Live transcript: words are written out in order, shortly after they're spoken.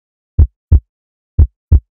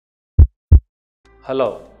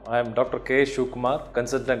Hello, I am Dr. KS Shiva Kumar,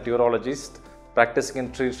 consultant urologist, practicing in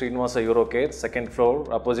Srinivasa Urocare, second floor,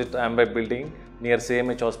 opposite Ambai building, near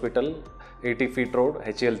CMH Hospital, 80 feet road,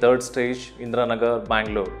 HL third stage, Indranagar,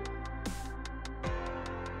 Bangalore.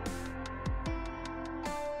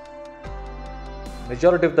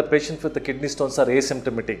 Majority of the patients with the kidney stones are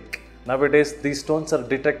asymptomatic. Nowadays, these stones are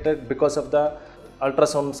detected because of the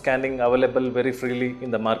ultrasound scanning available very freely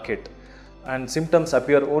in the market. And symptoms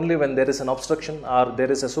appear only when there is an obstruction or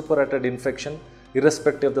there is a superannuated infection,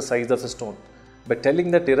 irrespective of the size of the stone. By telling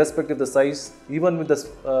that irrespective of the size, even with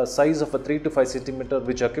the size of a 3 to 5 centimeter,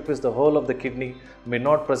 which occupies the whole of the kidney, may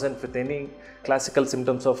not present with any classical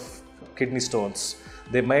symptoms of kidney stones.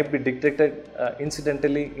 They might be detected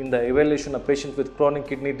incidentally in the evaluation of patients with chronic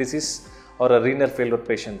kidney disease or a renal failure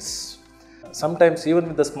patients. Sometimes even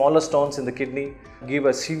with the smaller stones in the kidney give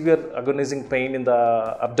a severe agonizing pain in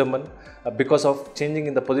the abdomen because of changing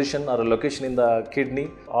in the position or a location in the kidney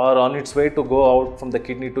or on its way to go out from the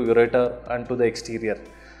kidney to ureter and to the exterior.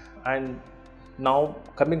 And now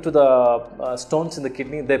coming to the stones in the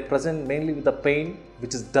kidney, they present mainly with the pain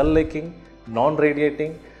which is dull aching,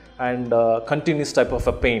 non-radiating and continuous type of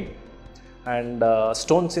a pain. And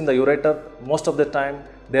stones in the ureter, most of the time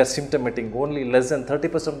they are symptomatic. Only less than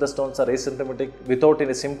 30% of the stones are asymptomatic. Without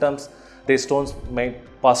any symptoms, these stones may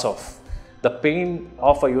pass off. The pain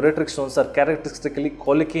of a ureteric stones are characteristically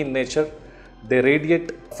colicky in nature. They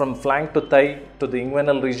radiate from flank to thigh to the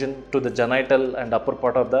inguinal region to the genital and upper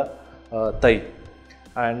part of the thigh.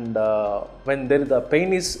 And when the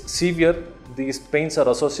pain is severe, these pains are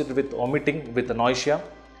associated with vomiting, with nausea.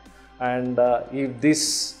 And if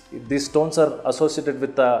these stones are associated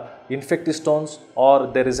with infective stones or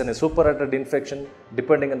there is a superannuated infection,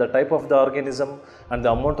 depending on the type of the organism and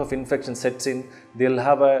the amount of infection sets in, they will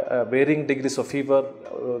have a varying degrees of fever,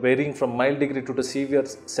 varying from mild degree to the severe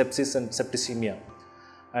sepsis and septicemia.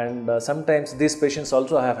 And sometimes these patients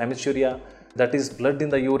also have hematuria, that is blood in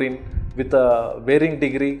the urine with a varying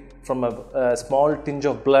degree from a small tinge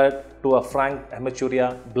of blood to a frank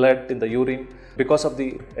hematuria, blood in the urine because of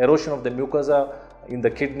the erosion of the mucosa in the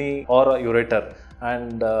kidney or a ureter.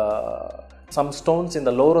 And some stones in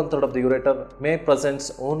the lower one third of the ureter may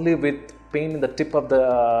present only with pain in the tip of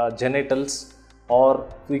the genitals or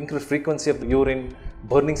increased frequency of urine,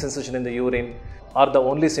 burning sensation in the urine are the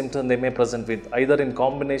only symptoms they may present with, either in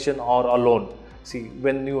combination or alone. See,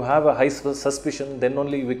 when you have a high suspicion, then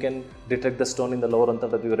only we can detect the stone in the lower one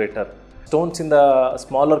third of the ureter. Stones in the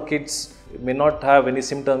smaller kids may not have any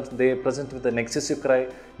symptoms. They present with an excessive cry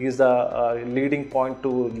is the leading point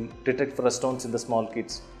to detect for stones in the small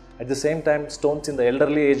kids. At the same time, stones in the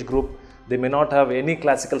elderly age group, they may not have any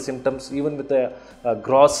classical symptoms even with a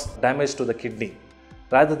gross damage to the kidney.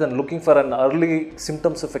 Rather than looking for an early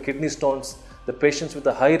symptoms of a kidney stones, the patients with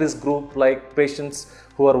a high risk group like patients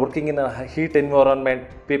who are working in a heat environment,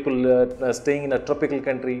 people staying in a tropical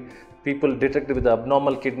country, people detected with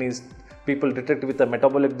abnormal kidneys, people detected with the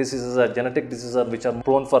metabolic diseases or genetic diseases which are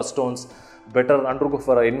prone for stones, better undergo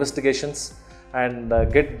for investigations and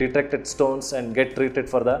get detected stones and get treated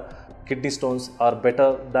for the kidney stones are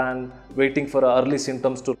better than waiting for early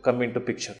symptoms to come into picture.